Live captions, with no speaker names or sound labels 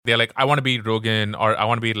They're like, I want to be Rogan, or I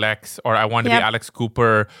want to be Lex, or I want to be Alex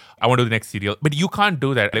Cooper. I want to do the next serial. But you can't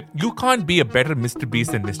do that. Like, you can't be a better Mr.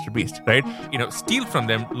 Beast than Mr. Beast, right? Steal from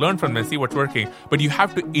them, learn from them, see what's working. But you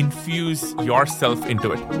have to infuse yourself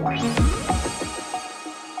into it.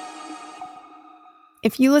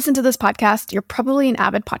 If you listen to this podcast, you're probably an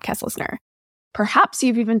avid podcast listener. Perhaps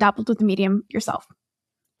you've even dabbled with the medium yourself.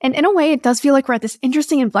 And in a way, it does feel like we're at this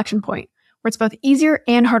interesting inflection point where it's both easier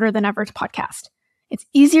and harder than ever to podcast. It's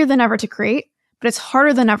easier than ever to create, but it's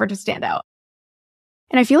harder than ever to stand out.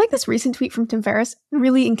 And I feel like this recent tweet from Tim Ferriss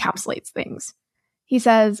really encapsulates things. He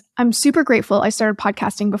says, "I'm super grateful I started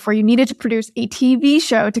podcasting before you needed to produce a TV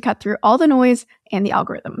show to cut through all the noise and the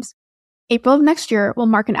algorithms. April of next year will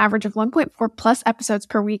mark an average of 1.4 plus episodes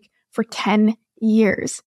per week for 10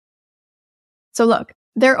 years. So look,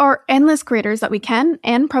 there are endless creators that we can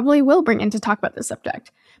and probably will bring in to talk about this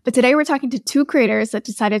subject. But today we're talking to two creators that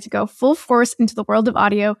decided to go full force into the world of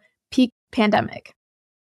audio peak pandemic.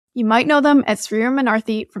 You might know them as Sriram and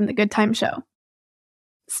Aarthi from The Good Time Show.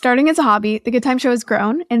 Starting as a hobby, The Good Time Show has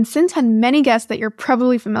grown and since had many guests that you're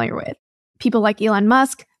probably familiar with. People like Elon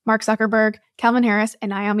Musk, Mark Zuckerberg, Calvin Harris, and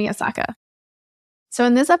Naomi Osaka. So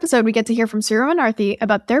in this episode, we get to hear from Sriram and Aarthi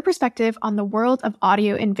about their perspective on the world of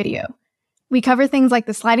audio and video. We cover things like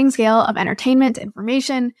the sliding scale of entertainment,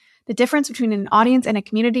 information, the difference between an audience and a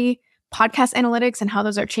community, podcast analytics and how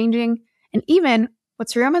those are changing, and even what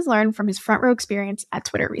Sriram has learned from his front row experience at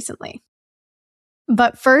Twitter recently.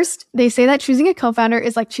 But first, they say that choosing a co-founder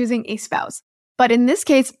is like choosing a spouse. But in this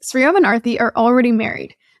case, Sriram and Aarthi are already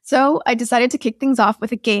married. So I decided to kick things off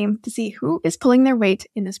with a game to see who is pulling their weight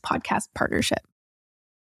in this podcast partnership.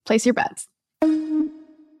 Place your bets.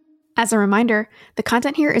 As a reminder, the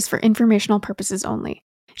content here is for informational purposes only.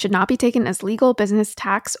 It should not be taken as legal, business,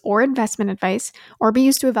 tax, or investment advice, or be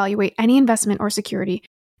used to evaluate any investment or security,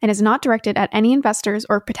 and is not directed at any investors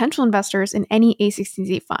or potential investors in any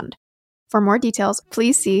A16Z fund. For more details,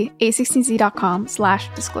 please see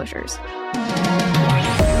a16z.com/disclosures.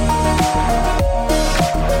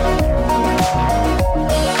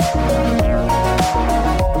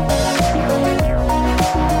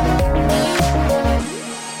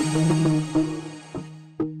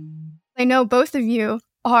 I know both of you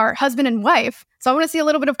are husband and wife, so I want to see a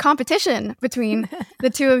little bit of competition between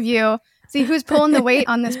the two of you, see who's pulling the weight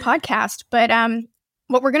on this podcast. But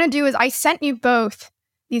what we're going to do is I sent you both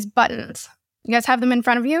these buttons. You guys have them in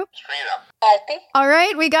front of you? All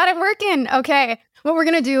right, we got it working. Okay, what we're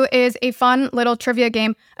going to do is a fun little trivia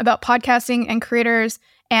game about podcasting and creators,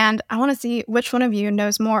 and I want to see which one of you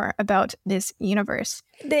knows more about this universe.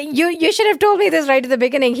 You should have told me this right at the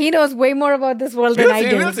beginning. He knows way more about this world than I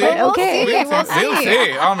do. We'll see. Okay. We'll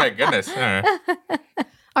see. Oh my goodness.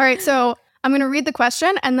 All right, so I'm going to read the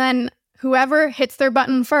question, and then whoever hits their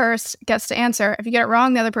button first gets to answer. If you get it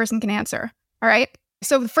wrong, the other person can answer. All right?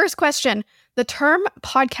 So the first question, the term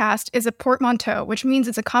podcast is a portmanteau, which means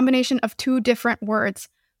it's a combination of two different words.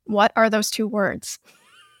 What are those two words?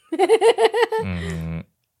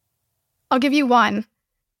 I'll give you one.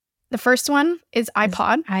 The first one is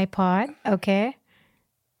iPod. iPod, okay.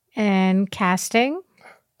 And casting,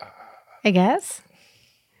 I guess.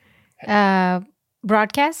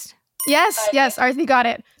 Broadcast? Yes, Aarthi got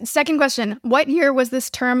it. Second question, what year was this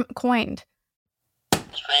term coined?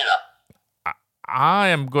 I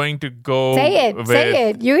am going to go Say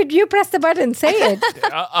it. You press the button. Say it.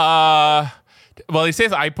 Well, it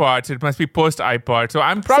says iPod, so it must be post-iPod. So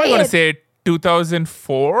I'm probably going to say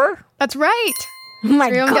 2004. That's right. Oh my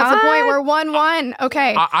Sriram God. gets the point. We're 1-1.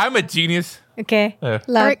 Okay. I'm a genius. Okay. All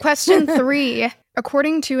right, question 3.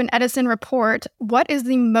 According to an Edison report, what is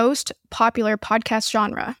the most popular podcast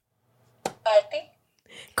genre?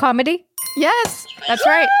 Comedy? Yes, that's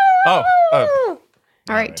right. Oh.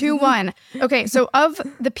 All right, 2-1. Okay, so of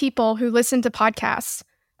the people who listen to podcasts,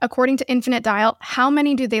 according to Infinite Dial, how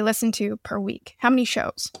many do they listen to per week? How many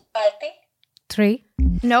shows? 3.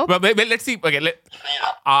 Nope. Well, wait, let's see. Okay.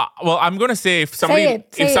 Well, I'm going to say if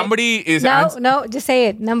somebody is... No, just say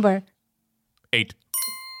it. Number. 8.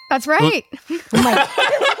 That's right. Oh my.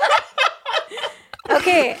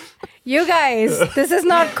 Okay, you guys, this is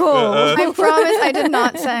not cool. I promise I did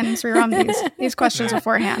not send Sriram these questions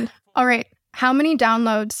beforehand. All right. How many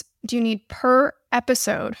downloads do you need per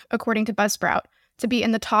episode, according to Buzzsprout, to be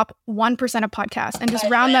in the top 1% of podcasts? And just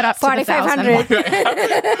round that up to 4,500.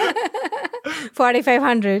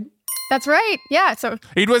 4,500. That's right. Yeah. So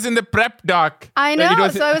it was in the prep doc. I know.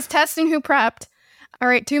 So I was testing who prepped. All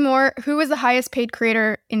right. 2 more. Who was the highest paid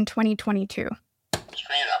creator in 2022?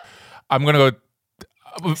 I'm going to go...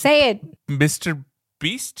 Say it. Mr.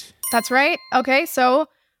 Beast? That's right. Okay. So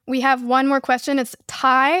we have one more question. It's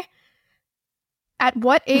tie. At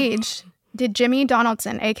what age did Jimmy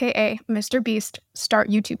Donaldson, a.k.a. Mr. Beast, start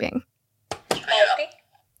YouTubing?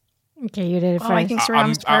 Okay, you did it first. I think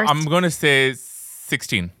Surya's first. I'm going to say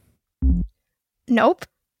 16. Nope.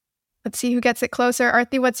 Let's see who gets it closer.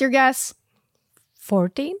 Arthi, what's your guess?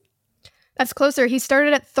 14? That's closer. He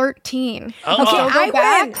started at 13. Okay,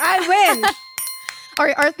 I win. All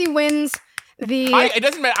right, Arthi wins the... It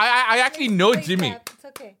doesn't matter. I actually know Jimmy. It's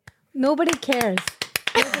okay. Nobody cares.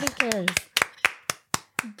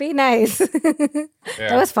 Be nice. That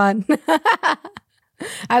was fun.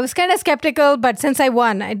 I was kind of skeptical, but since I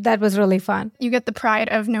won, that was really fun. You get the pride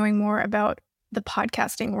of knowing more about the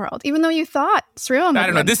podcasting world, even though you thought Surya would I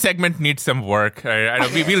don't know. win. This segment needs some work.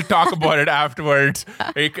 We'll talk about it afterwards.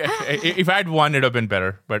 If I'd won, it'd have been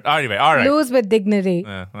better. But anyway, all right. Lose with dignity.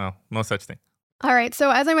 Well, no such thing. All right.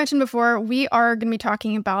 So as I mentioned before, we are going to be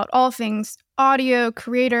talking about all things audio,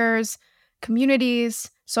 creators,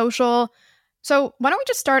 communities, social. So why don't we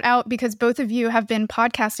just start out, because both of you have been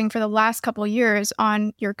podcasting for the last couple of years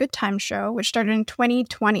on your Good Times show, which started in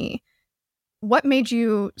 2020. What made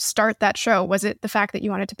you start that show? Was it the fact that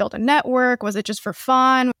you wanted to build a network? Was it just for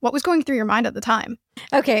fun? What was going through your mind at the time?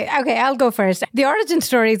 Okay, I'll go first. The origin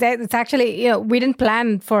story is it's actually, we didn't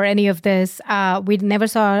plan for any of this. We never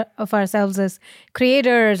saw of ourselves as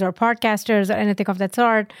creators or podcasters or anything of that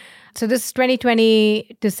sort. So this is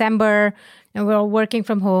 2020, December, and we're all working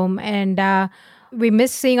from home, and we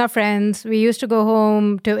miss seeing our friends. We used to go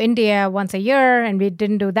home to India once a year, and we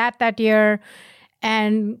didn't do that year.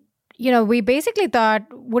 And we basically thought,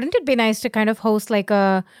 wouldn't it be nice to kind of host like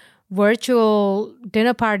a virtual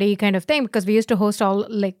dinner party kind of thing? Because we used to host all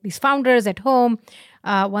like these founders at home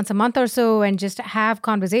once a month or so and just have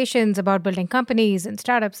conversations about building companies and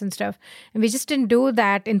startups and stuff. And we just didn't do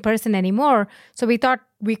that in person anymore. So we thought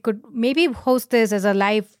we could maybe host this as a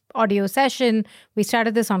live audio session. We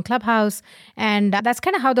started this on Clubhouse, and that's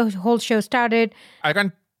kind of how the whole show started.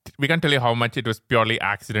 We can't tell you how much it was purely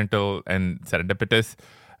accidental and serendipitous.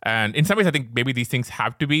 And in some ways, I think maybe these things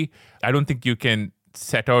have to be. I don't think you can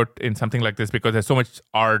set out in something like this because there's so much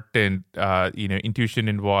art and intuition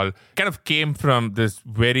involved. It kind of came from this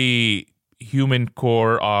very human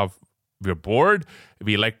core of we're bored.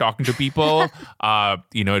 We like talking to people.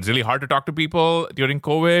 It's really hard to talk to people during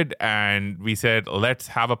COVID. And we said, let's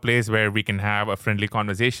have a place where we can have a friendly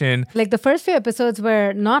conversation. Like the first few episodes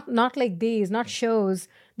were not like these, not shows.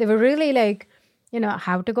 They were really like,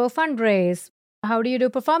 how to go fundraise. How do you do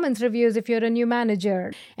performance reviews if you're a new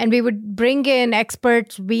manager? And we would bring in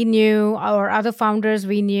experts we knew or other founders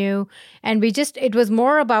we knew. And it was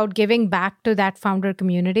more about giving back to that founder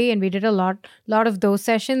community. And we did a lot of those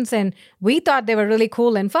sessions. And we thought they were really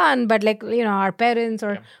cool and fun. But our parents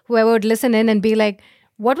or whoever would listen in and be like,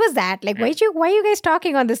 what was that? Like, why are you guys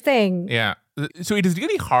talking on this thing? Yeah. So it is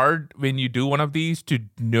really hard when you do one of these to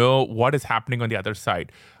know what is happening on the other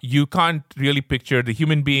side. You can't really picture the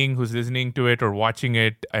human being who's listening to it or watching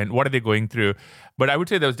it and what are they going through. But I would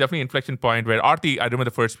say there was definitely an inflection point where Arthi, I remember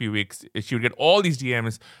the first few weeks, she would get all these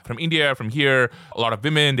DMs from India, from here, a lot of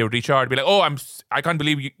women. They would reach out, be like, "Oh, I can't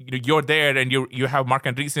believe you're there, and you have Mark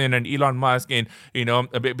Andreessen and Elon Musk, and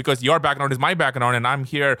because your background is my background, and I'm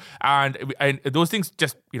here." And those things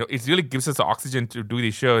just it really gives us the oxygen to do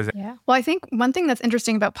these shows. Yeah. Well, I think one thing that's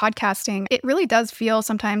interesting about podcasting, it really does feel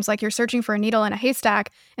sometimes like you're searching for a needle in a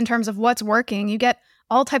haystack in terms of what's working. You get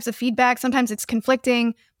all types of feedback. Sometimes it's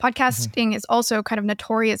conflicting. Podcasting is also kind of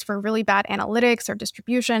notorious for really bad analytics or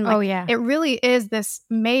distribution. It really is this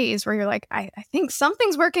maze where you're like, I think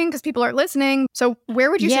something's working because people are listening. So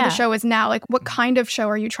where would you say the show is now? Like, what kind of show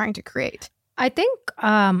are you trying to create? I think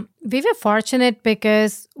we were fortunate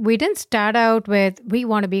because we didn't start out with, we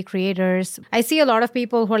want to be creators. I see a lot of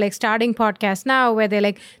people who are like starting podcasts now where they're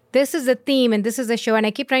like, this is a theme and this is a show. And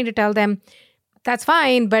I keep trying to tell them, that's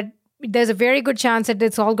fine, but there's a very good chance that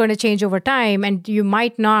it's all going to change over time. And you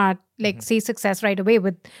might not see success right away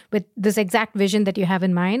with this exact vision that you have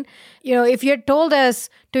in mind. If you had told us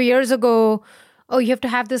 2 years ago, oh, you have to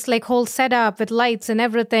have this like whole setup with lights and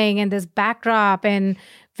everything and this backdrop and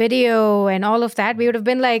video and all of that, we would have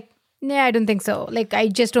been like, yeah, I don't think so. Like, I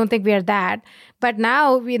just don't think we are that. But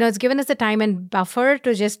now, it's given us the time and buffer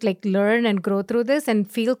to just like learn and grow through this and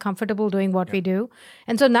feel comfortable doing what we do.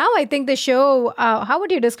 And so now I think the show, how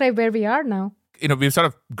would you describe where we are now? We've sort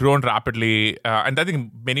of grown rapidly, and I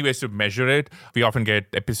think many ways to measure it. We often get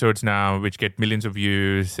episodes now which get millions of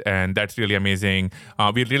views, and that's really amazing.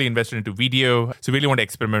 We really invested into video, so we really want to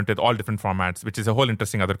experiment with all different formats, which is a whole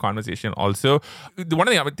interesting other conversation also.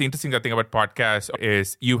 The interesting thing about podcasts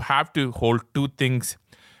is you have to hold two things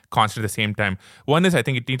constant at the same time. One is I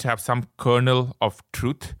think it needs to have some kernel of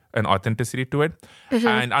truth and authenticity to it.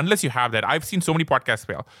 And unless you have that, I've seen so many podcasts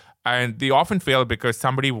fail. And they often fail because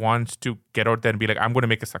somebody wants to get out there and be like, I'm going to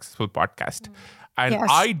make a successful podcast. And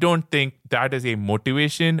I don't think that is a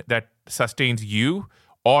motivation that sustains you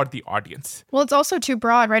or the audience. Well, it's also too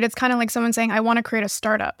broad, right? It's kind of like someone saying, I want to create a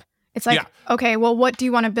startup. It's like, okay, well, what do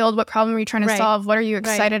you want to build? What problem are you trying to solve? What are you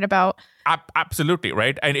excited about? Absolutely,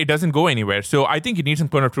 right? And it doesn't go anywhere. So I think you need some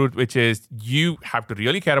kernel of truth, which is you have to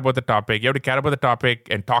really care about the topic. You have to care about the topic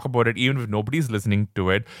and talk about it, even if nobody's listening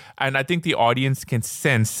to it. And I think the audience can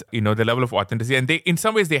sense, the level of authenticity. And they, in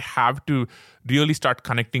some ways, they have to really start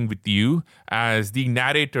connecting with you as the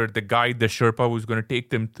narrator, the guide, the Sherpa who's going to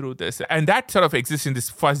take them through this. And that sort of exists in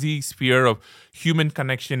this fuzzy sphere of human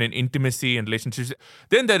connection and intimacy and relationships.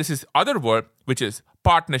 Then there is this other word, which is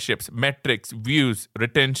partnerships, metrics, views,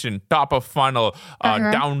 retention, top of funnel,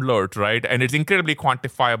 downloads, right? And it's incredibly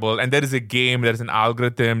quantifiable. And there is a game, there's an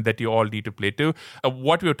algorithm that you all need to play to.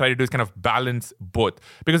 What we've tried to do is kind of balance both.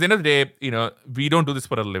 Because at the end of the day, we don't do this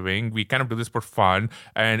for a living. We kind of do this for fun.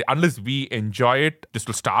 And unless we enjoy it, this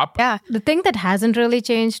will stop. Yeah. The thing that hasn't really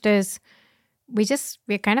changed is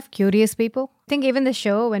we're kind of curious people. I think even the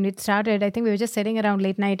show, when it started, I think we were just sitting around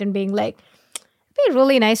late night and being like, it'd be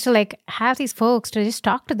really nice to have these folks to just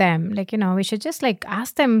talk to them. We should just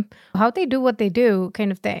ask them how they do what they do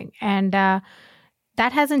kind of thing. And that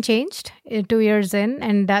hasn't changed 2 years in.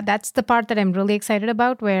 And that's the part that I'm really excited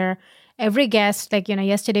about, where every guest,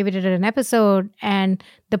 yesterday we did an episode, and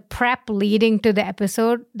the prep leading to the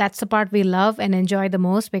episode, that's the part we love and enjoy the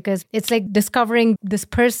most, because it's like discovering this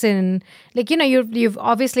person. You've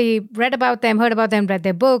obviously read about them, heard about them, read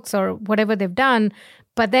their books or whatever they've done.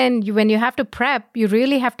 But then when you have to prep, you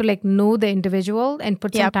really have to know the individual and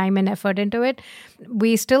put some time and effort into it.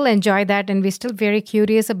 We still enjoy that, and we're still very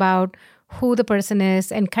curious about who the person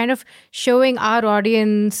is and kind of showing our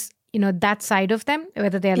audience, that side of them,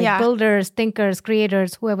 whether they're builders, thinkers,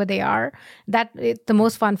 creators, whoever they are. That's the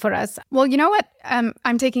most fun for us. Well, you know what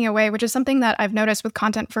I'm taking away, which is something that I've noticed with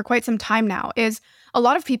content for quite some time now, is a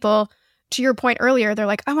lot of people, to your point earlier, they're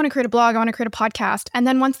like, I want to create a blog, I want to create a podcast. And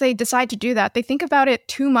then once they decide to do that, they think about it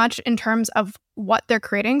too much in terms of what they're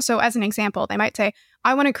creating. So as an example, they might say,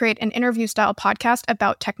 I want to create an interview style podcast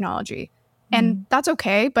about technology. And that's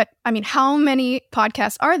okay. But I mean, how many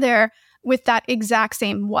podcasts are there with that exact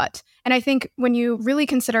same what? And I think when you really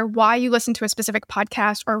consider why you listen to a specific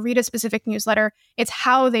podcast or read a specific newsletter, it's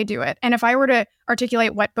how they do it. And if I were to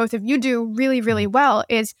articulate what both of you do really, really well,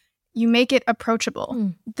 is you make it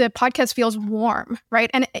approachable. The podcast feels warm, right?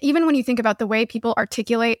 And even when you think about the way people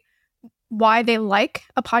articulate why they like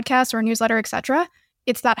a podcast or a newsletter, etc.,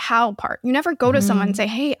 it's that how part. You never go to someone and say,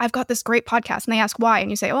 hey, I've got this great podcast. And they ask why. And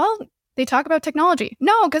you say, well, they talk about technology.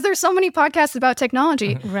 No, because there's so many podcasts about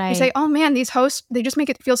technology. Right. You say, oh man, these hosts, they just make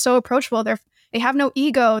it feel so approachable. They have no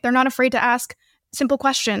ego. They're not afraid to ask simple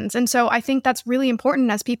questions. And so I think that's really important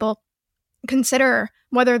as people consider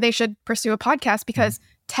whether they should pursue a podcast, because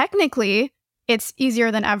technically it's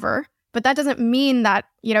easier than ever, but that doesn't mean that,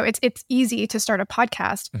 it's easy to start a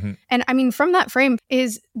podcast. And I mean, from that frame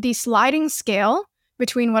is the sliding scale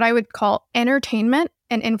between what I would call entertainment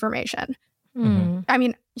and information. I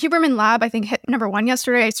mean, Huberman Lab, I think, hit number 1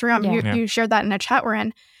 yesterday. Sriram, you shared that in a chat we're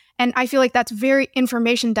in. And I feel like that's very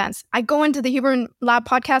information dense. I go into the Huberman Lab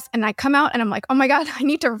podcast and I come out and I'm like, oh my God, I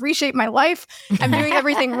need to reshape my life. I'm doing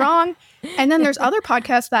everything wrong. And then there's other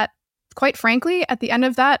podcasts that, quite frankly, at the end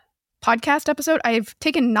of that podcast episode, I've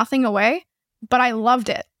taken nothing away, but I loved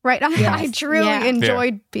it, right? I truly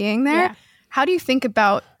enjoyed being there. Yeah. How do you think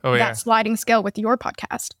about that sliding scale with your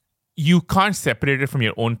podcast? You can't separate it from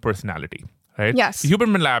your own personality. Right? Yes.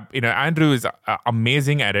 Huberman Lab, Andrew is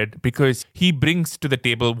amazing at it because he brings to the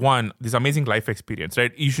table, one, this amazing life experience,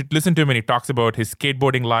 right? You should listen to him when he talks about his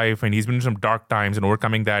skateboarding life, and he's been in some dark times and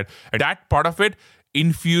overcoming that. And that part of it,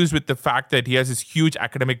 infused with the fact that he has this huge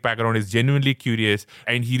academic background, is genuinely curious,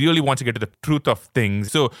 and he really wants to get to the truth of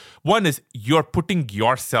things. So one is you're putting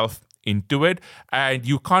yourself into it, and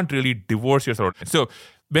you can't really divorce yourself. So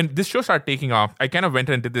when this show started taking off, I kind of went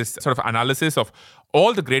into this sort of analysis of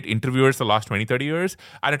all the great interviewers the last 20, 30 years.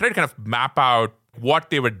 And I tried to kind of map out what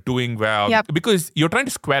they were doing well. Because you're trying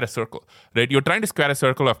to square a circle, right? You're trying to square a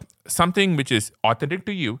circle of something which is authentic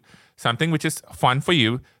to you, something which is fun for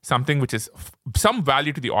you, something which is some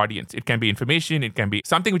value to the audience. It can be information. It can be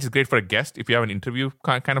something which is great for a guest if you have an interview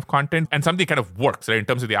kind of content, and something kind of works, right, in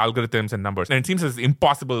terms of the algorithms and numbers. And it seems as an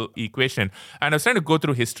impossible equation. And I was trying to go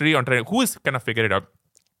through history on trying who has kind of figured it out.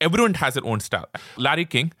 everyone has their own style. Larry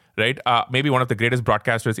King, right? Maybe one of the greatest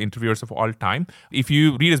broadcasters, interviewers of all time. If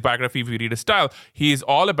you read his biography, if you read his style, he is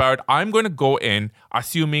all about, I'm going to go in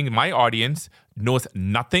assuming my audience knows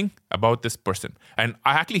nothing about this person. And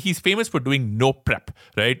actually, he's famous for doing no prep,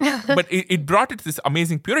 right? But it brought it to this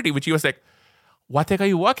amazing purity, which he was like, what the heck are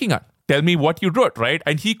you working on? Tell me what you wrote, right?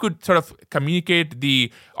 And he could sort of communicate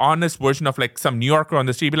the honest version of like some New Yorker on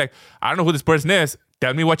the street, be like, I don't know who this person is.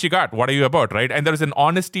 Tell me what you got. What are you about, right? And there was an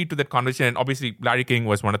honesty to that conversation. And obviously, Larry King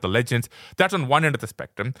was one of the legends. That's on one end of the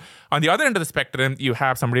spectrum. On the other end of the spectrum, you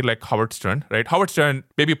have somebody like Howard Stern, right? Howard Stern,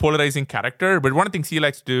 maybe a polarizing character, but one of the things he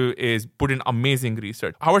likes to do is put in amazing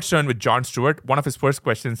research. Howard Stern with Jon Stewart, one of his first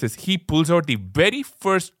questions is he pulls out the very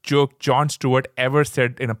first joke Jon Stewart ever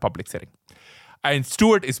said in a public setting. And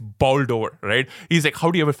Stewart is bowled over, right? He's like, how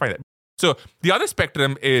do you ever find that? So the other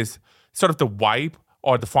spectrum is sort of the vibe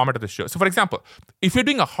or the format of the show. So for example, if you're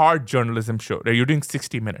doing a hard journalism show, right, you're doing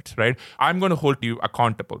 60 minutes, right? I'm going to hold you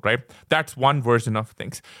accountable, right? That's one version of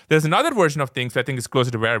things. There's another version of things that I think is closer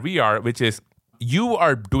to where we are, which is you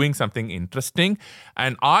are doing something interesting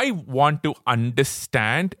and I want to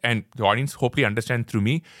understand, and the audience hopefully understand through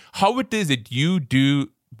me, how it is that you do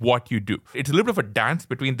what you do. It's a little bit of a dance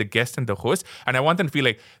between the guest and the host, and I want them to feel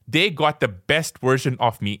like they got the best version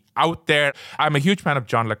of me out there. I'm a huge fan of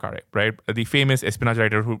John le Carré, right? The famous espionage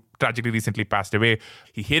writer who tragically recently passed away.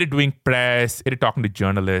 He hated doing press, hated talking to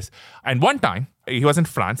journalists. And one time, he was in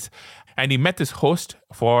France, and he met this host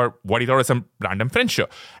for what he thought was some random French show.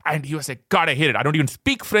 And he was like, God, I hate it. I don't even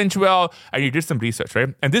speak French well. And he did some research,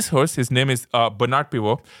 right? And this host, his name is Bernard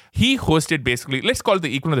Pivot. He hosted basically, let's call it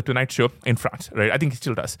the equivalent of the Tonight Show in France, right? I think he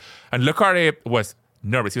still does. And le Carré was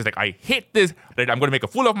nervous. He was like, I hate this, right? I'm going to make a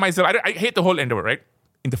fool of myself. I hate the whole endeavor, right?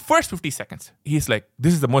 In the first 50 seconds, he's like,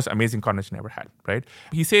 this is the most amazing conversation I ever had, right?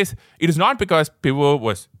 He says, it is not because Pivot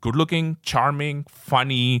was good looking, charming,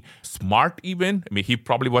 funny, smart even. I mean, he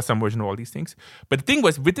probably was some version of all these things. But the thing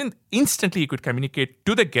was, within instantly he could communicate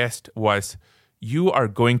to the guest was, you are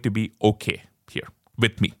going to be okay here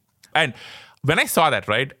with me. And when I saw that,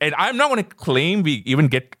 right, and I'm not going to claim we even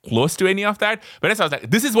get close to any of that, but I saw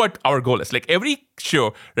that this is what our goal is. Like every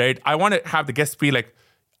show, right, I want to have the guests feel like,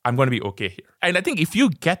 I'm going to be okay here. And I think if you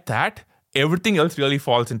get that, everything else really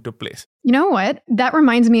falls into place. You know what? That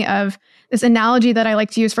reminds me of this analogy that I like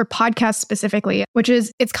to use for podcasts specifically, which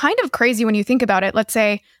is it's kind of crazy when you think about it. Let's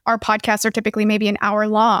say our podcasts are typically maybe an hour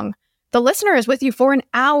long. The listener is with you for an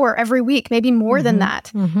hour every week, maybe more than that.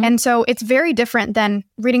 Mm-hmm. And so it's very different than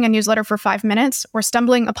reading a newsletter for 5 minutes or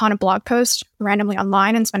stumbling upon a blog post randomly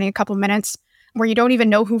online and spending a couple minutes where you don't even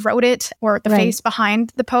know who wrote it or the face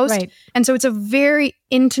behind the post. Right. And so it's a very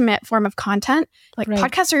intimate form of content. Like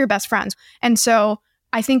podcasts are your best friends. And so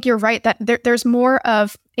I think you're right that there's more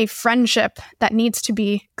of a friendship that needs to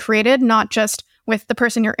be created, not just with the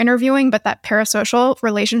person you're interviewing, but that parasocial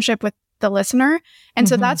relationship with the listener. And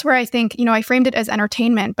so that's where I think, I framed it as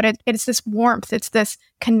entertainment, but it's this warmth, it's this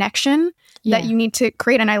connection that you need to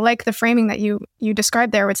create. And I like the framing that you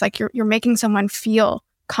described there. It's like you're making someone feel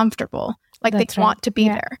comfortable. Like that's they want to be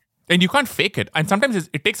there. And you can't fake it. And sometimes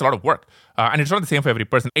it takes a lot of work. And it's not the same for every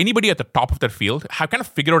person. Anybody at the top of their field have kind of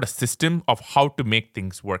figured out a system of how to make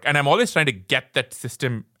things work. And I'm always trying to get that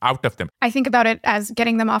system out of them. I think about it as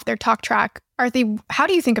getting them off their talk track. Aarti, how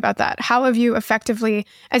do you think about that? How have you effectively,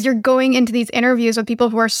 as you're going into these interviews with people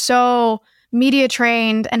who are so media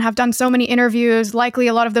trained and have done so many interviews, likely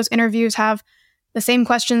a lot of those interviews have the same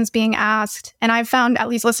questions being asked. And I've found, at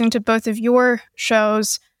least listening to both of your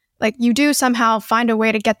shows, like you do somehow find a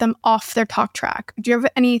way to get them off their talk track. Do you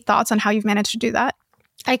have any thoughts on how you've managed to do that?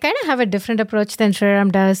 I kind of have a different approach than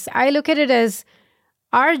Shriram does. I look at it as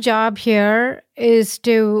our job here is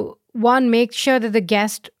to, one, make sure that the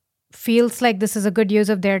guest feels like this is a good use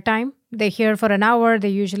of their time. They're here for an hour.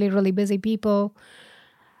 They're usually really busy people.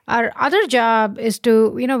 Our other job is to,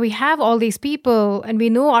 we have all these people and we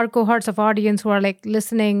know our cohorts of audience who are like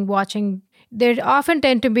listening, watching. They often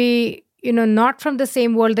tend to be not from the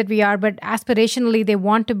same world that we are, but aspirationally, they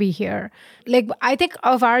want to be here. Like, I think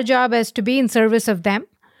of our job as to be in service of them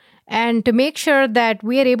and to make sure that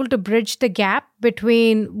we are able to bridge the gap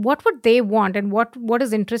between what would they want and what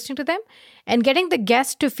is interesting to them, and getting the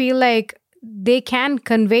guest to feel like they can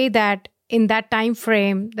convey that in that time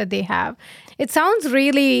frame that they have. It sounds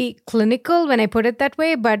really clinical when I put it that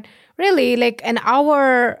way, but really, like an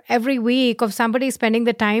hour every week of somebody spending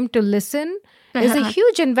the time to listen is a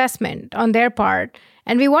huge investment on their part.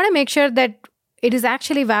 And we want to make sure that it is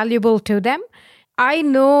actually valuable to them. I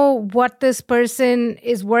know what this person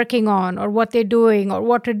is working on or what they're doing or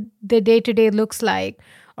what the day-to-day looks like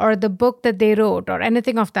or the book that they wrote or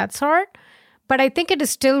anything of that sort. But I think it is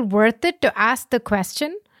still worth it to ask the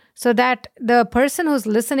question so that the person who's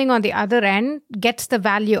listening on the other end gets the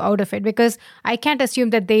value out of it, because I can't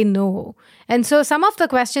assume that they know. And so some of the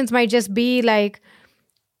questions might just be like,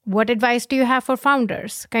 what advice do you have for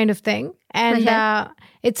founders, kind of thing. And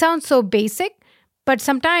it sounds so basic, but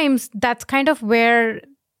sometimes that's kind of where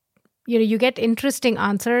you get interesting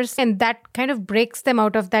answers, and that kind of breaks them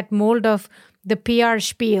out of that mold of the PR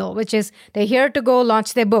spiel, which is they're here to go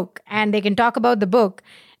launch their book and they can talk about the book.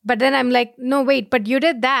 But then I'm like, no, wait, but you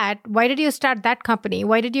did that. Why did you start that company?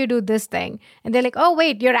 Why did you do this thing? And they're like, oh,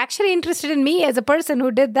 wait, you're actually interested in me as a person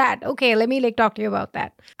who did that. Okay, let me talk to you about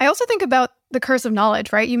that. I also think about the curse of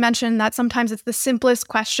knowledge, right? You mentioned that sometimes it's the simplest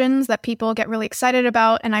questions that people get really excited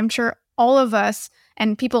about. And I'm sure all of us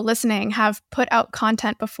and people listening have put out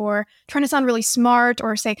content before trying to sound really smart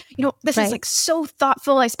or say, this is like so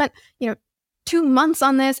thoughtful. I spent, 2 months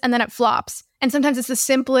on this, and then it flops. And sometimes it's the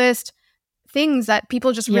simplest things that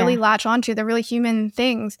people just really latch onto. They're really human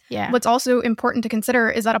things. Yeah. What's also important to consider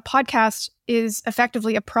is that a podcast is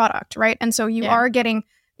effectively a product, right? And so you are getting,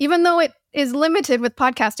 even though it is limited with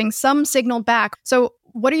podcasting, some signal back. So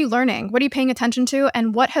what are you learning? What are you paying attention to?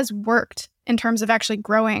 And what has worked in terms of actually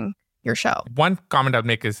growing your show? One comment I'll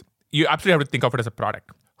make is you absolutely have to think of it as a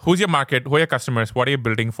product. Who's your market? Who are your customers? What are you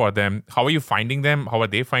building for them? How are you finding them? How are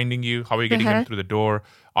they finding you? How are you getting them through the door?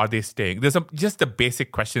 Are they staying? There's just the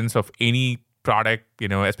basic questions of any product,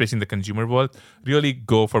 especially in the consumer world. Really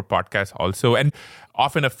go for podcasts also. And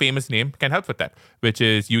often a famous name can help with that, which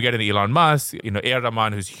is you get an Elon Musk, A.R.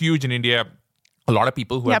 Rahman, who's huge in India. A lot of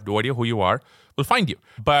people who have no idea who you are will find you.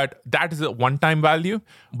 But that is a one-time value.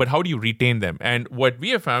 But how do you retain them? And what we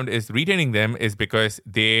have found is retaining them is because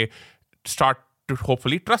they start to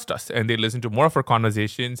hopefully trust us and they listen to more of our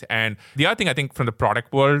conversations. And the other thing I think from the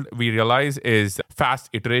product world we realize is fast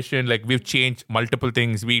iteration. Like we've changed multiple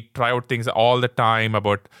things. We try out things all the time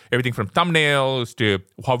about everything from thumbnails to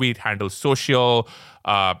how we handle social,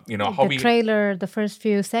 how the trailer, the first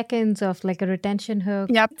few seconds of like a retention hook.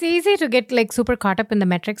 Yep. It's easy to get like super caught up in the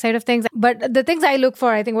metric side of things. But the things I look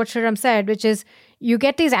for, I think what Sriram said, which is you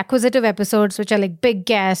get these acquisitive episodes, which are like big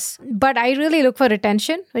guests, but I really look for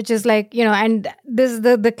retention, which is like, and this is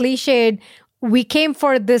the cliched, we came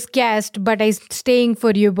for this guest, but I'm staying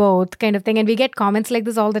for you both kind of thing. And we get comments like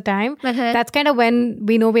this all the time. That's kind of when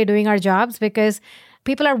we know we're doing our jobs, because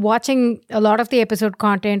people are watching a lot of the episode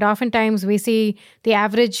content. Oftentimes, we see the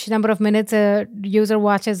average number of minutes a user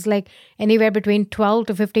watches like anywhere between 12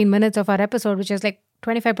 to 15 minutes of our episode, which is like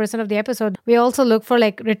 25% of the episode. We also look for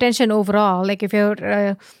like retention overall. Like if you're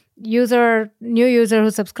a new user who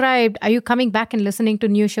subscribed, are you coming back and listening to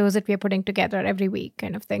new shows that we are putting together every week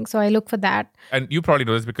kind of thing? So I look for that. And you probably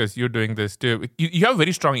know this because you're doing this too. You have a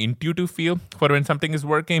very strong intuitive feel for when something is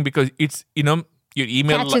working, because it's, your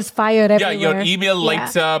email catches fire everywhere. Yeah, your email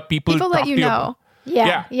lights up. People let you know.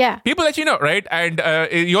 Yeah. People let you know, right? And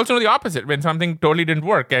you also know the opposite when something totally didn't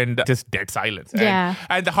work and just dead silence.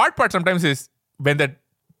 And the hard part sometimes is when that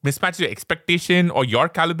mismatches your expectation or your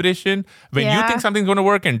calibration, when you think something's going to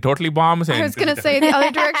work and totally bombs. And I was going to say the other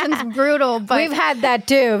direction's brutal, but we've had that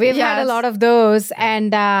too. We've had a lot of those.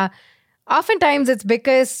 And oftentimes it's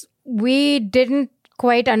because we didn't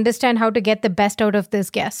quite understand how to get the best out of this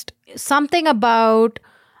guest. Something about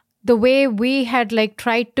the way we had like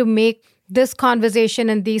tried to make this conversation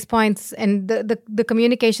and these points and the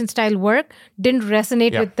communication style work didn't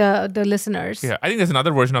resonate with the listeners. Yeah, I think there's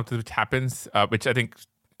another version of this which happens, which I think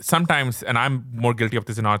sometimes, and I'm more guilty of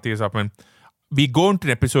this in Aarti, is often we go into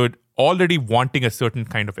an episode already wanting a certain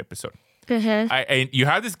kind of episode. And you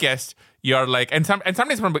have this guest, you're like, and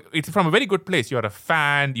sometimes it's from a very good place. You're a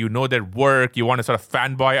fan, you know their work, you want to sort of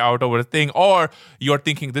fanboy out over a thing, or you're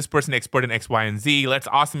thinking this person expert in X, Y, and Z. Let's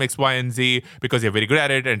ask them X, Y, and Z because they're very good at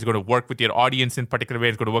it, and it's going to work with your audience in a particular way.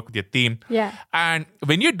 It's going to work with your theme. Yeah. And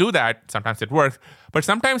when you do that, sometimes it works, but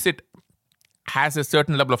sometimes it has a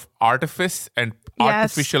certain level of artifice and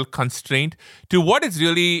artificial constraint to what is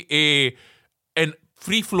really an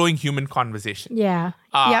free-flowing human conversation. Yeah.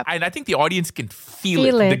 And I think the audience can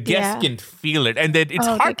feel it. The guests can feel it. And that it's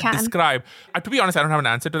hard to describe. To be honest, I don't have an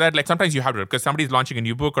answer to that. Like sometimes you have to, because somebody's launching a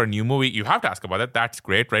new book or a new movie, you have to ask about that. That's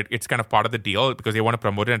great, right? It's kind of part of the deal because they want to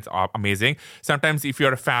promote it and it's amazing. Sometimes if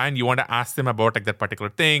you're a fan, you want to ask them about like that particular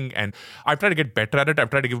thing. And I've tried to get better at it. I've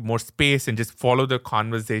tried to give more space and just follow the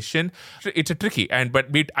conversation. It's a tricky. But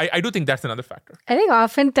I do think that's another factor. I think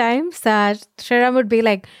oftentimes Sriram would be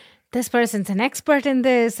like, this person's an expert in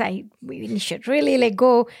this. We should really like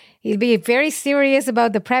go. He'll be very serious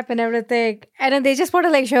about the prep and everything. And then they just want to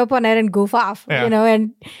like show up on air and goof off,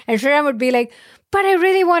 and Sriram would be like, but I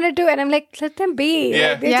really want to do it. And I'm like, let them be.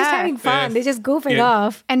 Yeah. They're just having fun. They're just goofing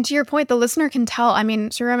off. And to your point, the listener can tell. I mean,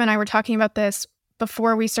 Sriram and I were talking about this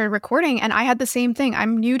before we started recording, and I had the same thing.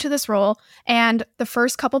 I'm new to this role, and the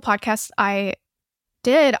first couple podcasts I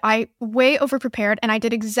did, I way over-prepared, and I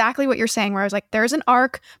did exactly what you're saying, where I was like, there's an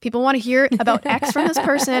arc. People want to hear about X from this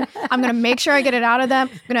person. I'm going to make sure I get it out of them.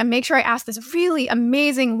 I'm going to make sure I ask this really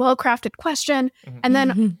amazing, well-crafted question. And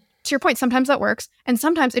then, to your point, sometimes that works, and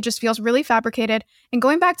sometimes it just feels really fabricated. And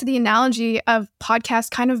going back to the analogy of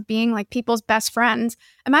podcasts kind of being like people's best friends,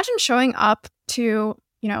 imagine showing up to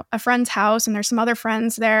a friend's house and there's some other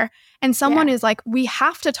friends there, and someone is like, we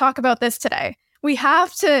have to talk about this today. We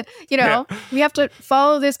have to, we have to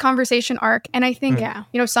follow this conversation arc. And I think,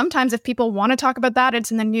 sometimes if people want to talk about that,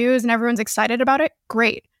 it's in the news and everyone's excited about it,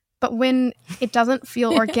 great. But when it doesn't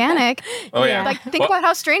feel organic, think about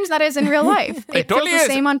how strange that is in real life. It totally feels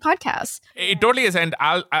the same on podcasts. It totally is. And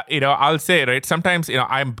I'll say, right, sometimes,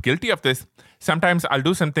 I'm guilty of this. Sometimes I'll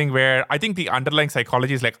do something where I think the underlying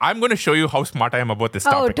psychology is like, I'm going to show you how smart I am about this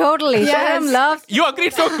topic. Oh, totally. Sharram loves... You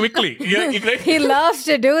agreed so quickly. He loves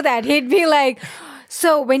to do that. He'd be like,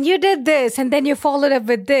 so when you did this and then you followed up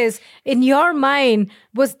with this, in your mind,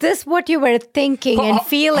 was this what you were thinking and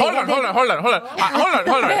feeling? Hold on.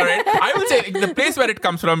 Right? I would say the place where it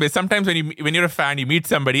comes from is sometimes when you're a fan, you meet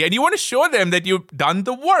somebody and you want to show them that you've done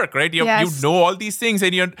the work, right? You know all these things,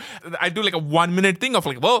 and I do like a 1 minute thing of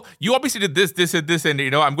like, well, you obviously did this, and this, and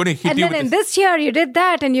I'm going to hit you. And then in this year you did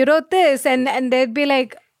that, and you wrote this, and they'd be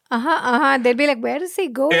like, They'd be like, where does he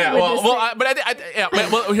go? Yeah, here's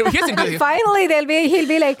the thing. Finally, he'll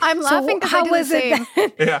be like, I'm laughing because how was it?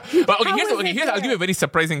 Here's I'll give you a very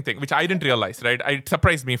surprising thing, which I didn't realize, right? It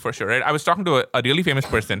surprised me for sure, right? I was talking to a really famous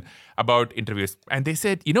person about interviews, and they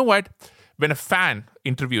said, you know what? When a fan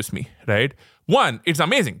interviews me, right? One, it's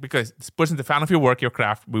amazing because this person's a fan of your work, your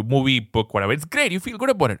craft, movie, book, whatever. It's great. You feel good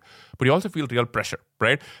about it. But you also feel real pressure,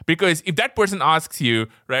 right? Because if that person asks you,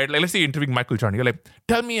 right, like let's say you're interviewing Michael Jordan, you're like,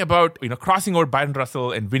 tell me about, crossing over Byron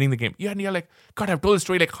Russell and winning the game. Yeah, and you're like, God, I've told the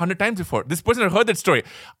story like 100 times before. This person has heard that story.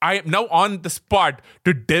 I am now on the spot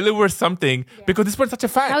to deliver something because this person's such a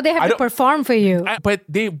fan. Now they have to perform for you. But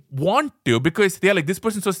they want to because they're like, this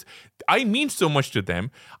person, I mean so much to them.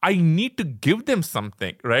 I need to give them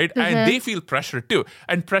something, right? Mm-hmm. And they feel pressure too.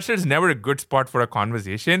 And pressure is never a good spot for a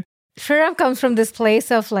conversation. Sharram comes from this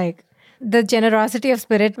place of like the generosity of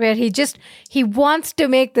spirit where he wants to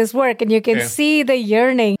make this work, and you can see the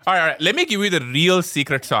yearning. All right. Let me give you the real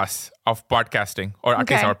secret sauce of podcasting, or at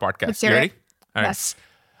least our podcast. You ready? All right. Yes.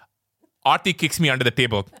 Aarti kicks me under the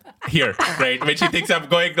table here, right? When she thinks I'm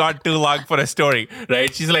going on too long for a story,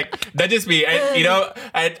 right? She's like, nudges me. And,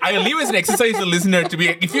 and I leave as an exercise to the listener to be,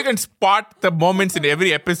 if you can spot the moments in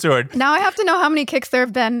every episode. Now I have to know how many kicks there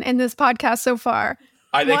have been in this podcast so far.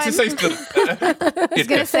 I exercise I was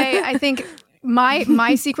going to say, I think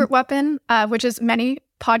my secret weapon, which is many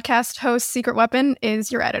podcast hosts' secret weapon,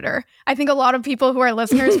 is your editor. I think a lot of people who are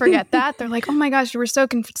listeners forget that. They're like, oh my gosh, you were so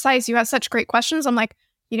concise. You have such great questions. I'm like,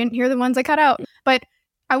 you didn't hear the ones I cut out. But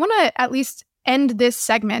I want to at least end this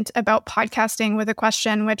segment about podcasting with a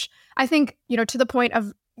question, which I think, to the point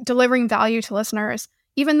of delivering value to listeners,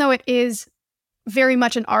 even though it is very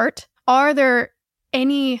much an art, are there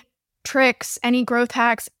any tricks, any growth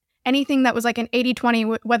hacks, anything that was like an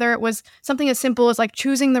 80-20, whether it was something as simple as like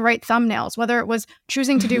choosing the right thumbnails, whether it was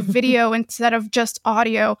choosing to do video instead of just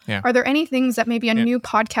audio. Yeah. Are there any things that maybe a new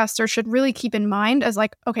podcaster should really keep in mind as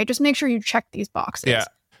like, okay, just make sure you check these boxes? Yeah.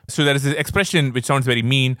 So there is this expression which sounds very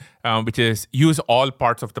mean, which is use all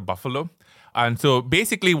parts of the buffalo. And so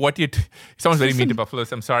basically it sounds very mean to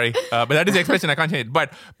buffaloes, I'm sorry. But that is the expression, I can't change it.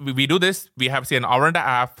 But we do this, we have say an hour and a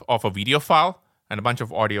half of a video file and a bunch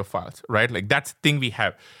of audio files, right? Like that's the thing we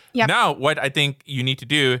have. Yep. Now, what I think you need to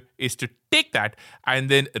do is to take that and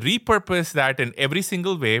then repurpose that in every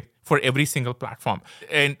single way for every single platform.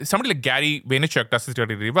 And somebody like Gary Vaynerchuk does this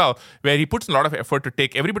really, really well, where he puts a lot of effort to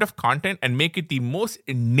take every bit of content and make it the most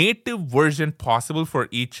native version possible for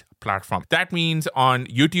each platform. That means on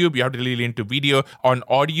YouTube, you have to really lean into video. On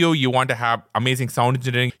audio, you want to have amazing sound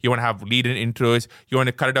engineering. You want to have lead-in intros. You want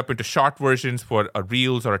to cut it up into short versions for a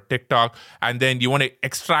Reels or a TikTok. And then you want to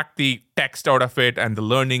extract the text out of it and the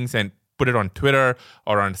learnings and put it on Twitter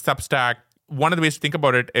or on Substack. One of the ways to think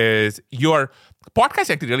about it is your podcast is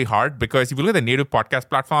actually really hard because if you look at the native podcast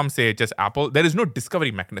platform, say just Apple, there is no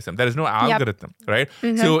discovery mechanism. There is no algorithm, right?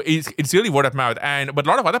 Mm-hmm. So it's really word of mouth. But a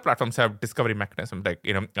lot of other platforms have discovery mechanisms like,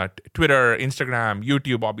 Twitter, Instagram,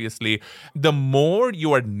 YouTube, obviously. The more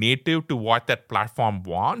you are native to what that platform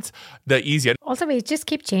wants, the easier. Also, we just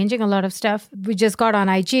keep changing a lot of stuff. We just got on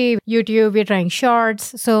IG, YouTube, we're trying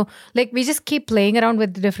shorts. So we just keep playing around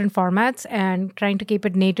with the different formats and trying to keep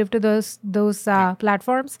it native to those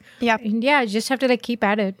platforms. Yeah. And just have to keep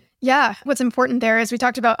at it. Yeah. What's important there is we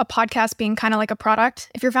talked about a podcast being kind of like a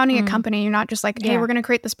product. If you're founding a company, you're not just like, hey, we're going to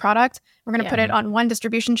create this product. We're going to put it on one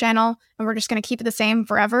distribution channel and we're just going to keep it the same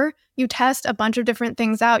forever. You test a bunch of different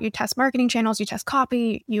things out. You test marketing channels, you test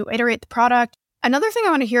copy, you iterate the product. Another thing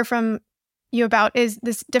I want to hear from you about is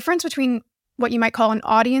this difference between what you might call an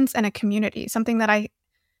audience and a community. Something that I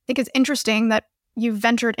think is interesting that you've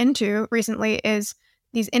ventured into recently is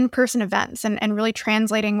these in-person events and really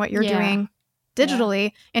translating what you're doing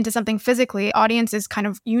digitally into something physically. Audience is kind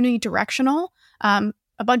of unidirectional.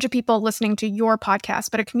 A bunch of people listening to your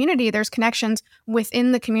podcast, but a community, there's connections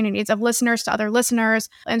within the communities of listeners to other listeners.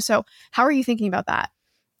 And so how are you thinking about that?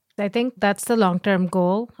 I think that's the long-term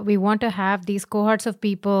goal. We want to have these cohorts of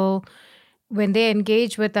people. When they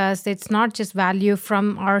engage with us, it's not just value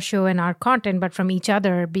from our show and our content, but from each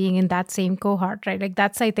other being in that same cohort, right? Like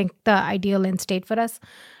that's, I think, the ideal end state for us.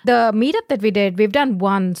 The meetup that we did, we've done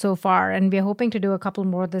one so far, and we're hoping to do a couple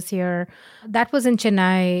more this year. That was in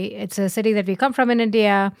Chennai. It's a city that we come from in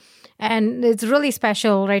India. And it's really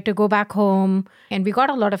special, right, to go back home. And we got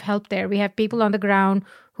a lot of help there. We have people on the ground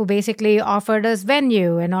who basically offered us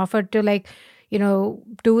venue and offered to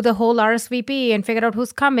do the whole RSVP and figure out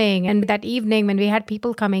who's coming. And that evening when we had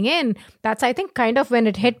people coming in, that's, I think, kind of when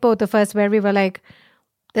it hit both of us where we were like,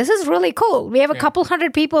 this is really cool. We have a couple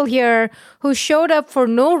hundred people here who showed up for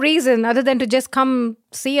no reason other than to just come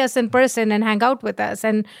see us in person and hang out with us.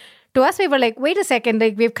 And to us, we were like, wait a second,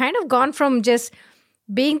 like we've kind of gone from just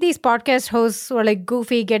being these podcast hosts who are like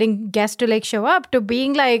goofy, getting guests to like show up to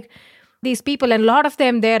being like these people. And a lot of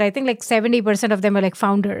them there, I think like 70% of them are like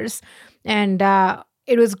founders. And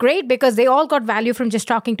it was great because they all got value from just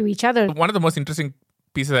talking to each other. One of the most interesting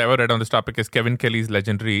pieces I ever read on this topic is Kevin Kelly's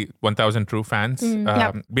legendary 1,000 True Fans.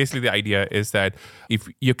 Basically, the idea is that if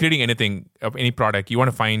you're creating anything of any product, you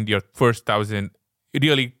want to find your first 1,000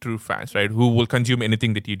 really true fans, right? Who will consume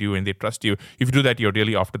anything that you do and they trust you. If you do that, you're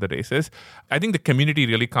really off to the races. I think the community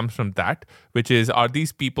really comes from that, which is, are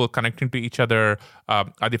these people connecting to each other?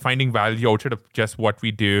 Are they finding value outside of just what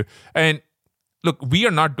we do? And look, we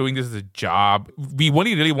are not doing this as a job. We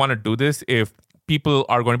only really want to do this if people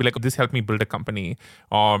are going to be like, oh, this helped me build a company,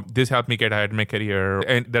 or this helped me get ahead in my career.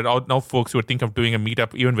 And there are now folks who are thinking of doing a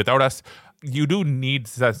meetup even without us. You do need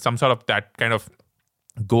some sort of that kind of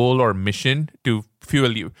goal or mission to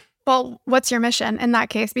fuel you. Well, what's your mission in that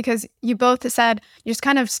case? Because you both said you just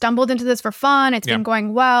kind of stumbled into this for fun. It's been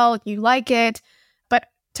going well. You like it. But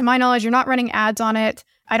to my knowledge, you're not running ads on it.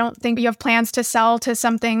 I don't think you have plans to sell to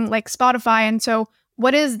something like Spotify. And so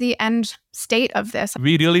what is the end state of this?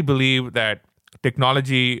 We really believe that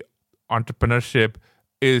technology entrepreneurship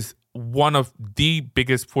is one of the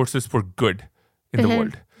biggest forces for good in the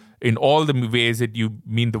world, in all the ways that you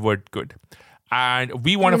mean the word good. And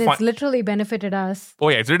we want to find... It's literally benefited us. Oh,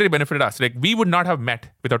 yeah, it's literally benefited us. Like, we would not have met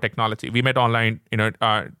without technology. We met online,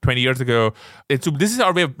 20 years ago. So this is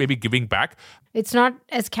our way of maybe giving back. It's not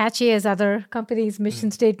as catchy as other companies'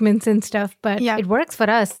 mission statements and stuff, but it works for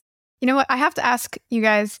us. You know what? I have to ask you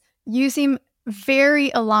guys, you seem very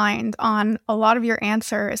aligned on a lot of your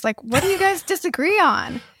answers. Like, what do you guys disagree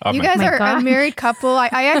on? You guys are a married couple. I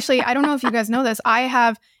actually, I don't know if you guys know this. I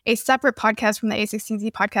have a separate podcast from the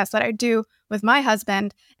A16Z podcast that I do with my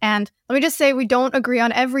husband. And let me just say, we don't agree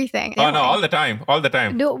on everything. Oh, no, all the time.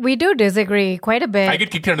 We do disagree quite a bit. I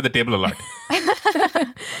get kicked under the table a lot.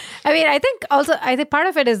 I think part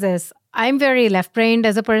of it is this. I'm very left-brained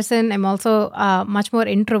as a person. I'm also much more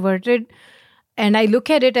introverted. And I look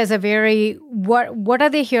at it as a very, what are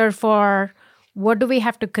they here for? What do we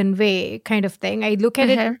have to convey kind of thing? I look at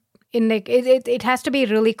it in like, it has to be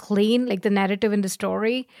really clean, like the narrative in the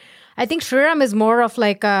story. I think Sriram is more of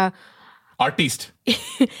like a... artist.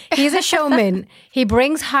 He's a showman. He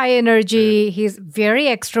brings high energy. He's very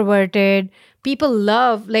extroverted. People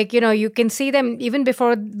love, you can see them even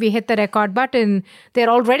before we hit the record button, they're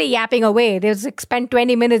already yapping away. They spend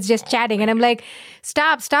 20 minutes just chatting. And I'm like,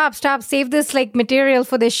 stop, save this material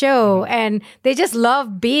for the show. And they just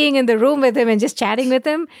love being in the room with him and just chatting with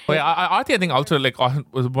him. Well, Aarti, I think also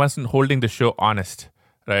wasn't holding the show honest.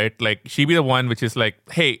 Right? Like, she be the one which is like,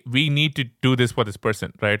 hey, we need to do this for this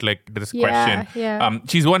person, right? Like, this question. Yeah.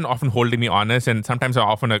 She's the one often holding me honest, and sometimes I'm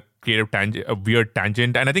often a creative tangent, a weird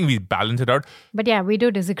tangent, and I think we balance it out. But yeah, we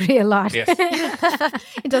do disagree a lot. Yes.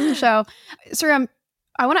 It doesn't show. Sriram,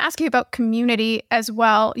 I want to ask you about community as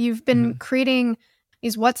well. You've been creating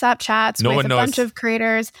these WhatsApp chats with a bunch of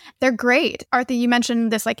creators. They're great. Aarti, you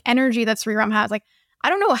mentioned this energy that Sriram has. I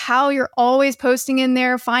don't know how you're always posting in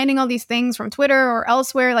there, finding all these things from Twitter or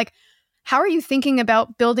elsewhere. How are you thinking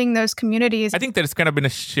about building those communities? I think there's kind of been a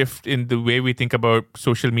shift in the way we think about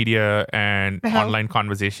social media and online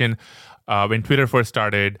conversation. When Twitter first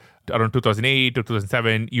started, around 2008 or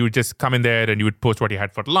 2007, you would just come in there and you would post what you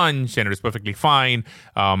had for lunch, and it was perfectly fine.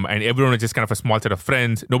 And everyone was just kind of a small set of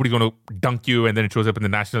friends. Nobody's going to dunk you, and then it shows up in the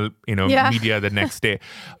national, media the next day.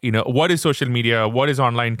 What is social media? What is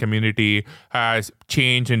online community has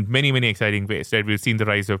changed in many, many exciting ways. Right? We've seen the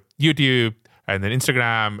rise of YouTube, and then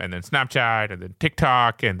Instagram, and then Snapchat, and then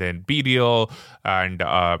TikTok, and then BeReal,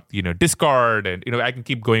 and Discord, and I can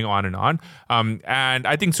keep going on and on. And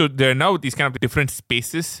I think so. There are now these kind of different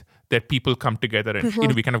spaces that people come together,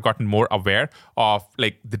 and we kind of gotten more aware of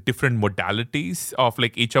like the different modalities of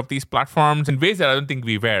like each of these platforms in ways that I don't think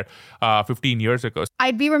we were 15 years ago.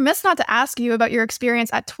 I'd be remiss not to ask you about your experience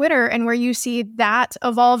at Twitter and where you see that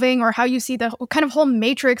evolving, or how you see the kind of whole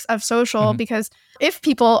matrix of social. Because if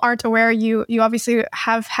people aren't aware, you obviously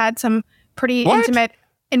have had some pretty intimate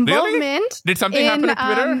involvement. Really? Did something happen at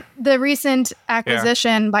Twitter? The recent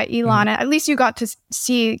acquisition by Elon. At least you got to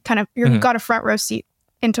see kind of, you got a front row seat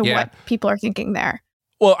into what people are thinking there.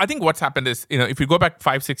 Well, I think what's happened is, if you go back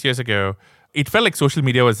 5-6 years ago, it felt like social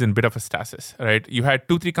media was in a bit of a stasis, right? You had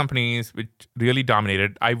 2-3 companies which really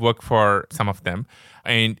dominated. I worked for some of them,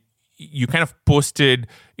 and you kind of posted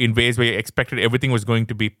in ways where you expected everything was going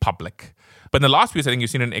to be public. But in the last few years, I think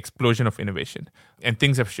you've seen an explosion of innovation, and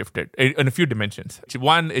things have shifted in a few dimensions.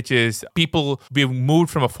 One, which is we've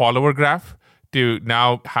moved from a follower graph to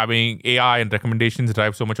now having AI and recommendations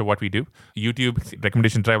drive so much of what we do. YouTube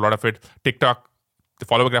recommendations drive a lot of it. TikTok, the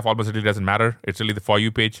follower graph almost really doesn't matter. It's really the For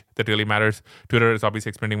You page that really matters. Twitter is obviously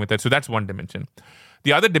experimenting with that. So that's one dimension.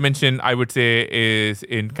 The other dimension, I would say, is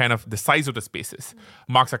in kind of the size of the spaces.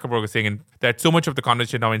 Mark Zuckerberg was saying that so much of the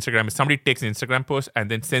conversation now on Instagram is somebody takes an Instagram post and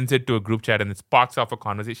then sends it to a group chat, and it sparks off a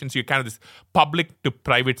conversation. So you're kind of this public to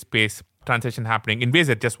private space transition happening in ways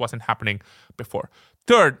that just wasn't happening before.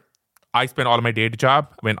 Third, I spend all of my day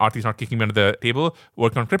job when Aarti's not kicking me under the table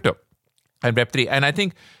working on crypto and Web3. And I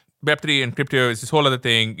think Web3 and crypto is this whole other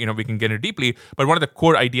thing, we can get into deeply. But one of the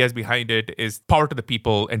core ideas behind it is power to the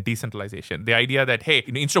people and decentralization. The idea that, hey,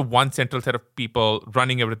 instead of one central set of people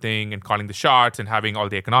running everything and calling the shots and having all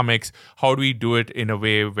the economics, how do we do it in a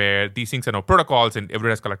way where these things are now protocols and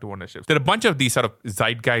everyone has collective ownership? There are a bunch of these sort of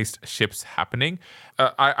zeitgeist shifts happening.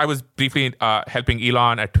 I was briefly helping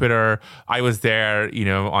Elon at Twitter. I was there,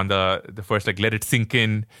 on the first let it sink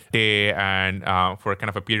in day, and for kind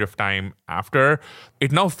of a period of time after.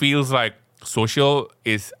 It now feels like social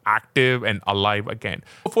is active and alive again.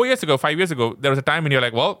 5 years ago, there was a time when you're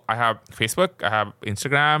like, well, I have Facebook, I have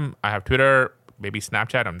Instagram, I have Twitter, maybe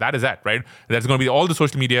Snapchat, and that is that, right? That's going to be all the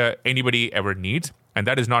social media anybody ever needs. And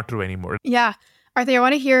that is not true anymore. Yeah. Aarti, I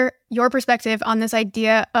want to hear your perspective on this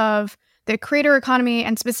idea of the creator economy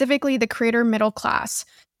and specifically the creator middle class.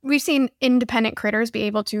 We've seen independent creators be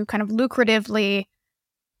able to kind of lucratively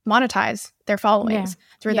monetize their followings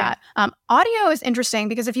through that. Audio is interesting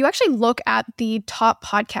because if you actually look at the top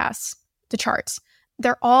podcasts, the charts,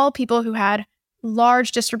 they're all people who had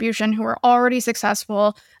large distribution, who were already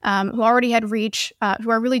successful, who already had reach, who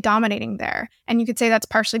are really dominating there. And you could say that's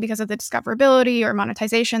partially because of the discoverability or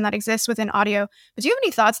monetization that exists within audio. But do you have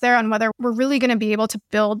any thoughts there on whether we're really going to be able to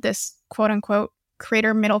build this quote unquote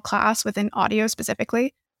creator middle class within audio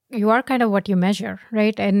specifically? You are kind of what you measure,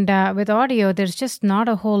 right? And with audio, there's just not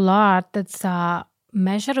a whole lot that's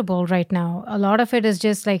measurable right now. A lot of it is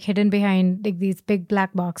just like hidden behind like these big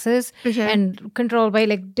black boxes and controlled by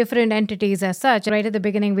like different entities as such. Right at the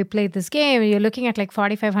beginning, we played this game. You're looking at like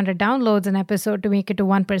 4,500 downloads an episode to make it to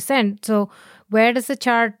 1%. So where does the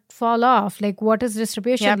chart fall off? Like what is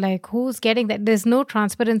distribution? Like who's getting that? There's no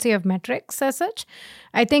transparency of metrics as such.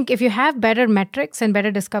 I think if you have better metrics and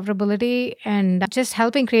better discoverability and just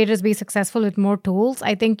helping creators be successful with more tools,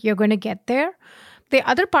 I think you're going to get there. The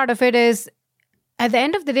other part of it is, at the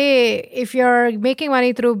end of the day, if you're making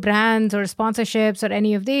money through brands or sponsorships or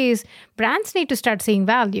any of these, brands need to start seeing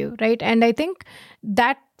value, right? And I think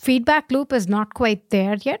that feedback loop is not quite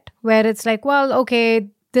there yet, where it's like, well, okay,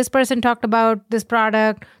 this person talked about this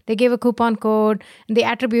product, they gave a coupon code, and the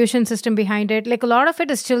attribution system behind it. Like a lot of it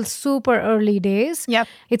is still super early days. Yep.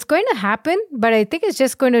 It's going to happen, but I think it's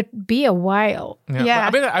just going to be a while. Yeah.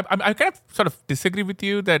 I mean, I kind of sort of disagree with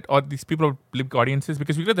you that all these people are big audiences,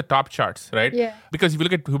 because we look at the top charts, right? Yeah. Because if you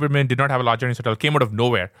look at Huberman, did not have a large audience at all, came out of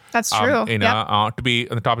nowhere. That's true. To be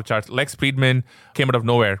on the top of the charts. Lex Friedman came out of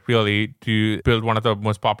nowhere, really, to build one of the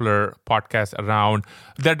most popular podcasts around.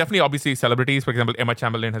 There are definitely, obviously, celebrities. For example, Emma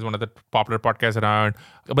Chamberlain has one of the popular podcasts around.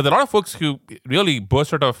 But there are a lot of folks who really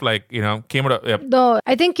burst out of came out of... No,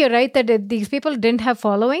 I think you're right that these people didn't have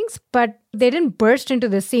followings, but they didn't burst into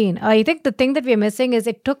the scene. I think the thing that we're missing is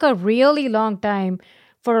it took a really long time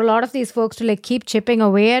for a lot of these folks to like keep chipping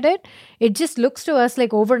away at it, it just looks to us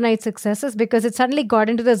like overnight successes because it suddenly got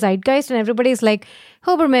into the zeitgeist and everybody's like,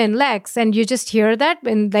 Huberman, Lex, and you just hear that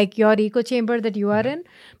in like your echo chamber that you are in.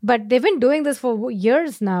 But they've been doing this for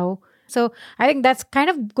years now. So I think that's kind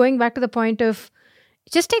of going back to the point of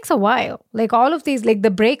it just takes a while. Like all of these, like the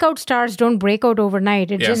breakout stars don't break out overnight.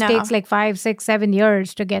 It just takes like 5, 6, 7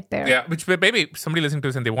 years to get there. Yeah, which maybe somebody listening to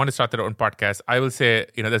this and they want to start their own podcast, I will say,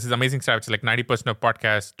 there's this amazing stat, which is like 90% of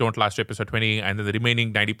podcasts don't last to episode 20 and then the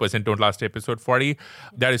remaining 90% don't last to episode 40.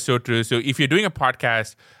 That is so true. So if you're doing a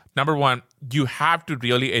podcast, number one, you have to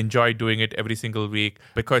really enjoy doing it every single week,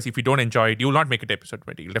 because if you don't enjoy it, you will not make it to episode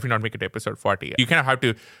 20. You'll definitely not make it to episode 40. You kind of have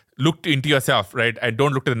to look into yourself, right? And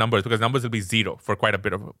don't look to the numbers, because numbers will be zero for quite a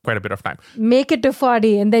bit of time. Make it to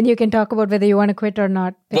 40 and then you can talk about whether you want to quit or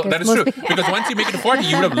not. Well, that is true. Because once you make it to 40,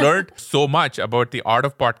 you would have learned so much about the art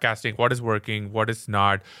of podcasting, what is working, what is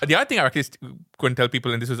not. The other thing I actually couldn't tell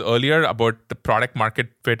people, and this was earlier, about the product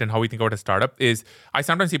market fit and how we think about a startup, is I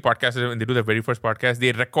sometimes see podcasters when they do their very first podcast,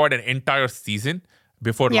 they record an entire season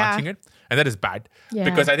before launching it. And that is bad.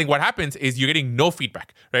 Because I think what happens is you're getting no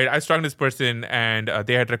feedback, right? I was talking to this person and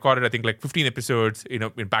they had recorded, I think, like 15 episodes, in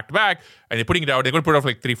back to back, and they're putting it out. They're going to put it out for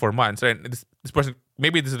like 3-4 months, right? And this person,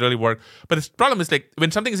 maybe this will really work. But the problem is, like, when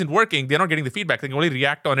something isn't working, they're not getting the feedback. They can only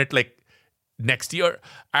react on it like next year.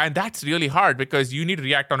 And that's really hard because you need to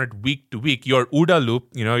react on it week to week. Your OODA loop,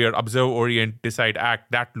 your observe, orient, decide,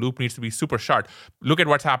 act, that loop needs to be super short. Look at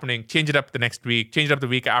what's happening, change it up the next week, change it up the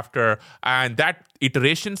week after. And that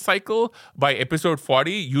iteration cycle, by episode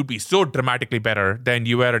 40, you'd be so dramatically better than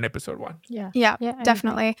you were in episode 1. Yeah,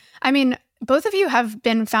 definitely. I mean, both of you have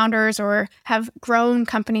been founders or have grown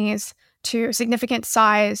companies to significant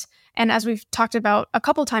size. And as we've talked about a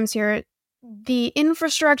couple times here, the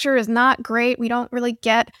infrastructure is not great. We don't really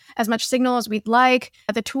get as much signal as we'd like.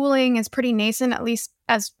 The tooling is pretty nascent, at least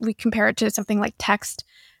as we compare it to something like text.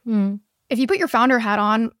 If you put your founder hat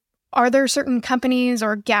on, are there certain companies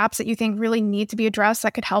or gaps that you think really need to be addressed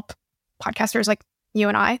that could help podcasters like you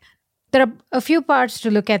and I? There are a few parts to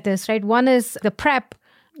look at this, right? One is the prep,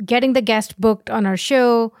 getting the guest booked on our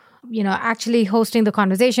show, actually hosting the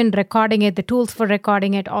conversation, recording it, the tools for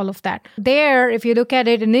recording it, all of that. There, if you look at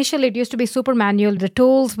it, initially it used to be super manual. The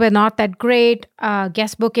tools were not that great.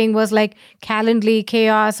 Guest booking was like Calendly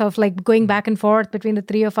chaos of like going back and forth between the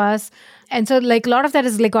three of us. And so like a lot of that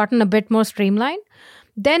has like gotten a bit more streamlined.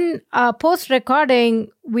 Then post-recording,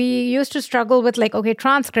 we used to struggle with like, okay,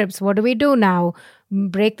 transcripts, what do we do now?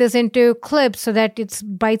 Break this into clips so that it's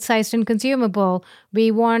bite-sized and consumable. We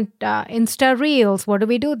want Insta Reels. What do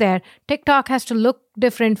we do there? TikTok has to look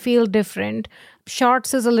different, feel different.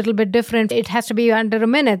 Shorts is a little bit different. It has to be under a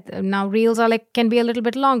minute. Now Reels are can be a little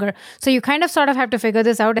bit longer. So you kind of sort of have to figure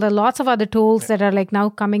this out. There are lots of other tools that are like now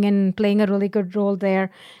coming in and playing a really good role there.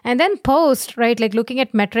 And then post, right? Like looking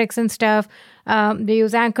at metrics and stuff. We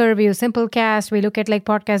use Anchor, we use Simplecast, we look at like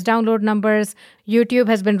podcast download numbers. YouTube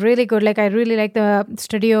has been really good. Like I really like the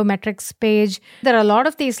studio metrics page. There are a lot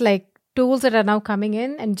of these like tools that are now coming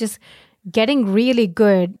in and just getting really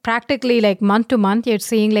good. Practically like month to month, you're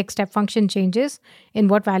seeing like step function changes in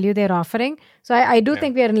what value they're offering. So I do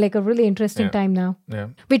think we are in like a really interesting time now.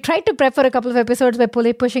 We tried to prep for a couple of episodes by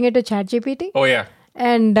pushing it to ChatGPT. Oh, yeah.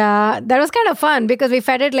 And that was kind of fun because we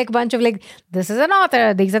fed it like a bunch of like, this is an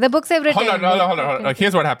author, these are the books they've written. Hold on.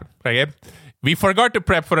 Here's what happened, right? We forgot to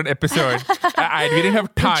prep for an episode and we didn't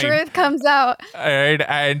have time. The truth comes out. Right?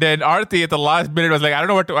 And then Aarti at the last minute was like, I don't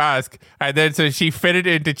know what to ask. And then so she fed it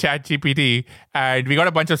into ChatGPT and we got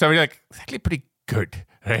a bunch of stuff. We were like, it's actually pretty good.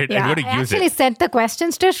 Right? Yeah, and I actually sent the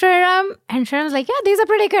questions to Shriram and Shriram was like, yeah, these are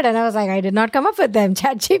pretty good. And I was like, I did not come up with them.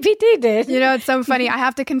 ChatGPT did. It's so funny. I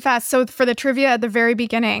have to confess. So for the trivia at the very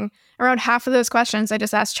beginning, around half of those questions, I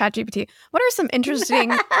just asked ChatGPT, what are some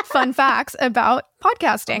interesting fun facts about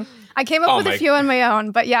podcasting? I came up with a few on my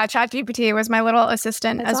own, but yeah, ChatGPT was my little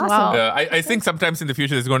assistant as well. I think sometimes in the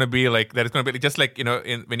future there's going to be like, there's going to be just like,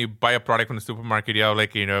 when you buy a product from the supermarket, you have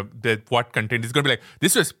like, what content is going to be like,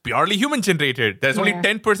 this was purely human generated. There's only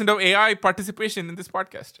 10% of AI participation in this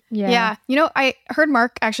podcast. Yeah. I heard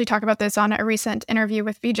Mark actually talk about this on a recent interview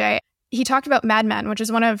with Vijay. He talked about Mad Men, which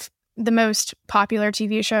is one of the most popular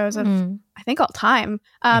TV shows of, I think, all time.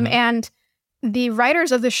 And the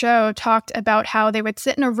writers of the show talked about how they would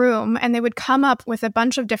sit in a room and they would come up with a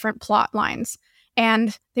bunch of different plot lines.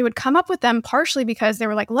 And they would come up with them partially because they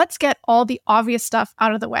were like, let's get all the obvious stuff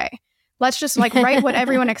out of the way. Let's just like write what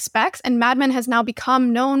everyone expects. And Mad Men has now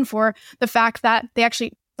become known for the fact that they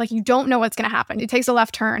actually, like, you don't know what's going to happen. It takes a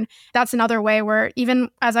left turn. That's another way where even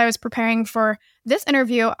as I was preparing for this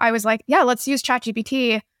interview, I was like, yeah, let's use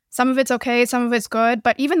ChatGPT. Some of it's okay, some of it's good.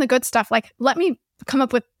 But even the good stuff, like, let me come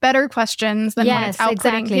up with better questions than what it's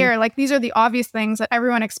outputting here. Like these are the obvious things that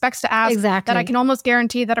everyone expects to ask that I can almost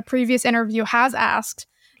guarantee that a previous interview has asked.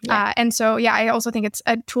 Yeah. And so, I also think it's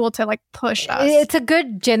a tool to like push us. It's a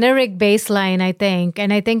good generic baseline, I think.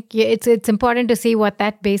 And I think it's important to see what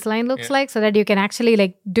that baseline looks like so that you can actually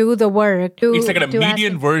like do the work. It's like a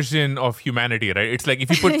median version of humanity, right? It's like if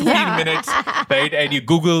you put 15 minutes, right, and you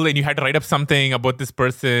Google and you had to write up something about this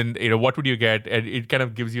person, what would you get? And it kind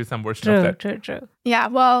of gives you some version of that. True. Yeah,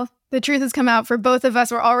 well, the truth has come out for both of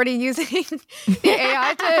us. We're already using the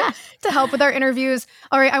AI to help with our interviews.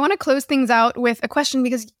 All right, I want to close things out with a question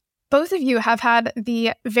because both of you have had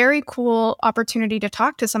the very cool opportunity to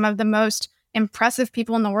talk to some of the most impressive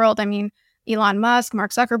people in the world. I mean, Elon Musk,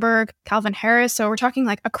 Mark Zuckerberg, Calvin Harris. So we're talking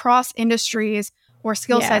like across industries or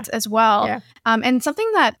skill sets as well. Yeah. And something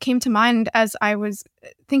that came to mind as I was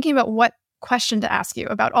thinking about what question to ask you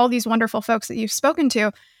about all these wonderful folks that you've spoken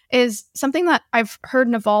to is something that I've heard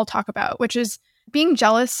Naval talk about, which is being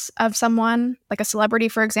jealous of someone, like a celebrity,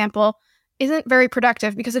 for example, isn't very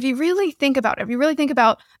productive because if you really think about it, if you really think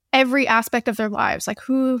about every aspect of their lives, like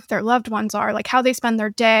who their loved ones are, like how they spend their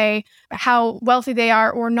day, how wealthy they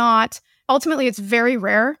are or not, ultimately it's very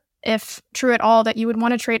rare, if true at all, that you would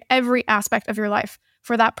want to trade every aspect of your life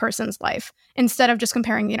for that person's life instead of just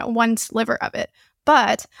comparing, one sliver of it.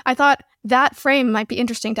 But I thought that frame might be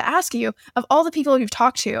interesting to ask you. Of all the people you've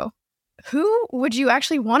talked to, who would you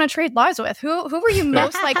actually want to trade lives with? Who were you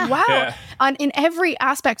most like, wow, in every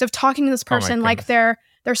aspect of talking to this person, like their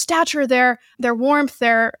stature, their warmth,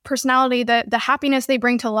 their personality, the happiness they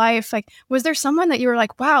bring to life? Like, was there someone that you were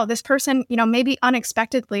like, wow, this person, maybe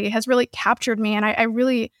unexpectedly has really captured me, and I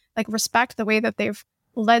really like respect the way that they've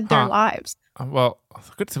led their lives? Well,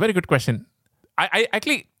 it's a very good question. I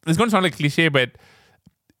actually, it's going to sound like cliche, but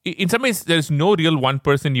in some ways, there's no real one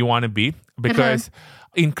person you want to be because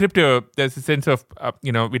in crypto, there's a sense of,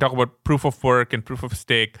 we talk about proof of work and proof of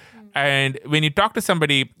stake. And when you talk to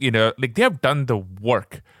somebody, like they have done the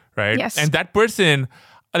work, right? Yes. And that person,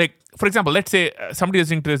 like, for example, let's say somebody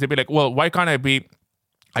listening to this, they'd be like, well, why can't I be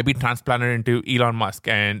transplanted into Elon Musk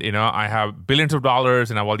and, I have billions of dollars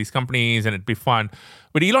and I have all these companies and it'd be fun.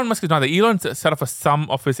 But Elon Musk is not that. Elon's sort of a sum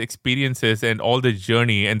of his experiences and all the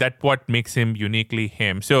journey, and that's what makes him uniquely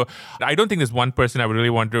him. So I don't think there's one person I would really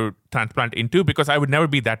want to transplant into because I would never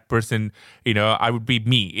be that person. I would be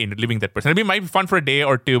me in living that person. It might be fun for a day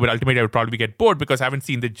or two, but ultimately I would probably get bored because I haven't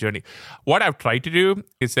seen the journey. What I've tried to do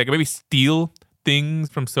is like maybe steal things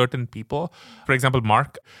from certain people. For example,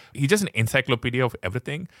 Mark, he's just an encyclopedia of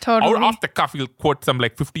everything. Totally. Or off the cuff, he'll quote some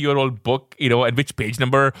like 50-year-old book, and which page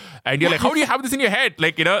number. And you're like, how do you have this in your head?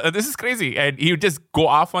 Like, this is crazy. And he would just go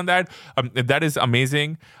off on that. That is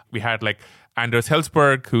amazing. We had like Anders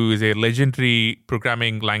Helsberg, who is a legendary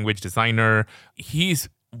programming language designer. He's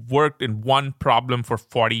worked in one problem for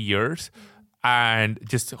 40 years. And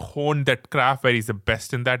just hone that craft where he's the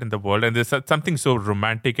best in that in the world. And there's something so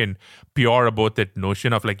romantic and pure about that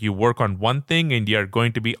notion of like you work on one thing and you're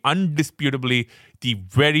going to be undisputably the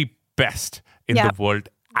very best in the world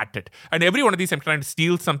at it. And every one of these, I'm trying to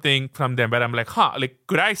steal something from them where I'm like,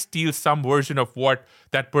 could I steal some version of what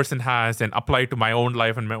that person has and apply it to my own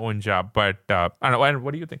life and my own job? But I don't know.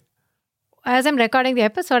 What do you think? As I'm recording the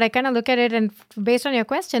episode, I kind of look at it and based on your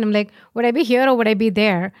question, I'm like, would I be here or would I be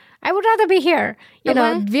there? I would rather be here.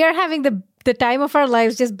 We are having the time of our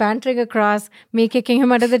lives just bantering across, me kicking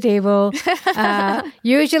him under the table.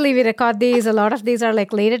 Usually we record these. A lot of these are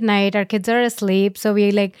like late at night. Our kids are asleep. So we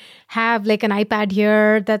like have like an iPad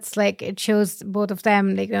here that's like, it shows both of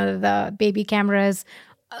them, like the baby cameras.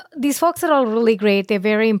 These folks are all really great. They're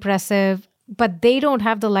very impressive, but they don't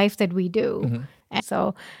have the life that we do. Mm-hmm. And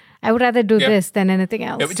so I would rather do this than anything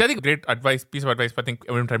else. Yeah, which I think is a great piece of advice. I think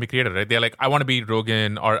everyone trying to be creative, right? They're like, I want to be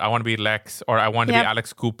Rogan, or I want to be Lex, or I want to be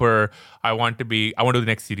Alex Cooper. I want to do the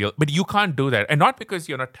next serial. But you can't do that. And not because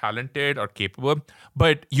you're not talented or capable,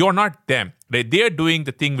 but you're not them. Right? They're doing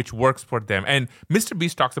the thing which works for them. And Mr.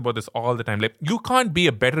 Beast talks about this all the time. Like, you can't be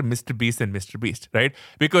a better Mr. Beast than Mr. Beast, right?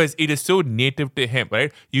 Because it is so native to him,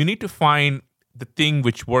 right? You need to find the thing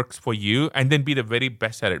which works for you and then be the very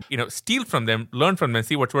best at it. Steal from them, learn from them,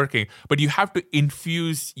 see what's working, but you have to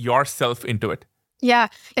infuse yourself into it. Yeah.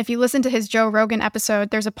 If you listen to his Joe Rogan episode,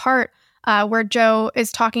 there's a part where Joe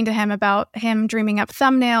is talking to him about him dreaming up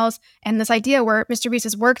thumbnails and this idea where Mr. Beast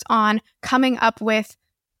has worked on coming up with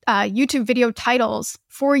YouTube video titles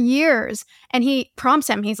for years. And he prompts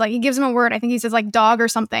him, he gives him a word. I think he says like dog or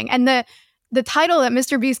something. And the title that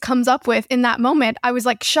Mr. Beast comes up with in that moment, I was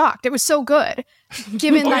like shocked. It was so good,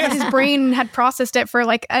 given that his brain had processed it for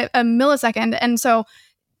like a millisecond. And so,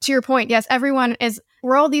 to your point, yes, everyone is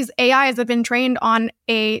we're all these AIs that have been trained on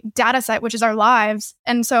a data set, which is our lives.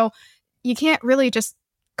 And so you can't really just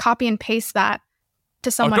copy and paste that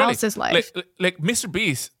to someone else's life. Like Mr.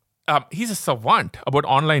 Beast, he's a savant about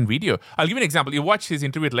online video. I'll give you an example. You watch his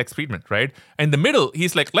interview with Lex Friedman, right? And in the middle,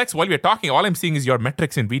 he's like, Lex, while we're talking, all I'm seeing is your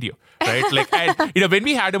metrics in video, right? And when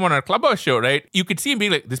we had him on our Clubhouse show, right, you could see him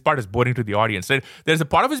being like, this part is boring to the audience, right? There's a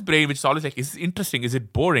part of his brain which is always like, is this interesting? Is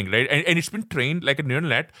it boring, right? And it's been trained like a neural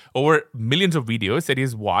net over millions of videos that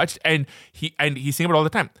he's watched, and he's saying it all the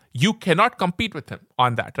time. You cannot compete with him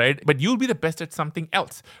on that, right? But you'll be the best at something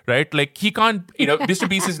else, right? Like he can't, Mr.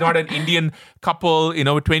 Beast is not an Indian couple,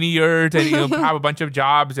 with 20 years and have a bunch of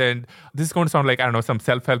jobs. And this is going to sound like, I don't know, some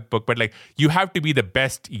self-help book, but like you have to be the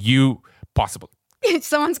best you possible.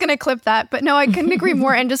 Someone's going to clip that. But no, I couldn't agree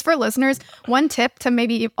more. And just for listeners, one tip to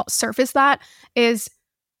maybe surface that is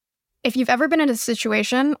if you've ever been in a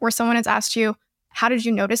situation where someone has asked you, how did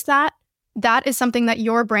you notice that? That is something that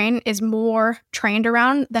your brain is more trained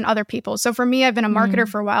around than other people. So for me, I've been a marketer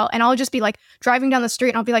for a while, and I'll just be like driving down the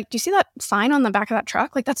street and I'll be like, do you see that sign on the back of that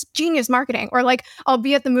truck? Like, that's genius marketing. Or like I'll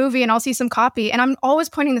be at the movie and I'll see some copy, and I'm always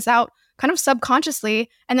pointing this out kind of subconsciously.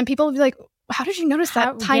 And then people will be like, how did you notice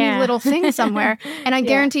that tiny little thing somewhere? And I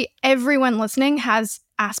guarantee everyone listening has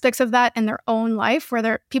aspects of that in their own life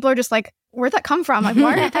where people are just like, where'd that come from? Like,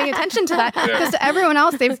 why aren't you paying attention to that? Because to everyone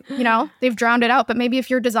else, they've drowned it out. But maybe if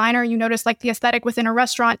you're a designer, you notice like the aesthetic within a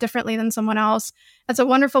restaurant differently than someone else. That's a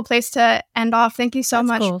wonderful place to end off. Thank you so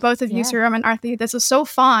much, both of you, Sriram and Aarti. This was so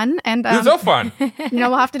fun. And it was so fun.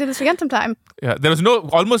 We'll have to do this again sometime. Yeah, there was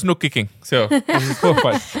almost no kicking. So this is so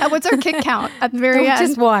fun. What's our kick count at the very end?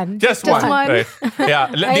 Just one. Just one. Right. Yeah.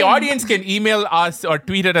 The audience can email us or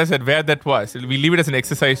tweet at us at where that was. We leave it as an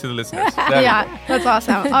exercise to the listeners. That's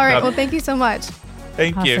awesome. All right. Well, thank you so much.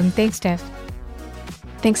 Thank you. Awesome. Thanks, Steph.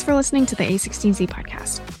 Thanks for listening to the A16Z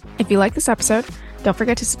podcast. If you like this episode, don't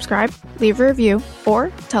forget to subscribe, leave a review,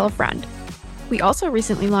 or tell a friend. We also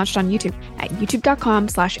recently launched on YouTube at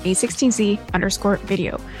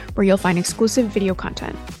youtube.com/A16Z_video, where you'll find exclusive video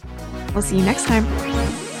content. We'll see you next time.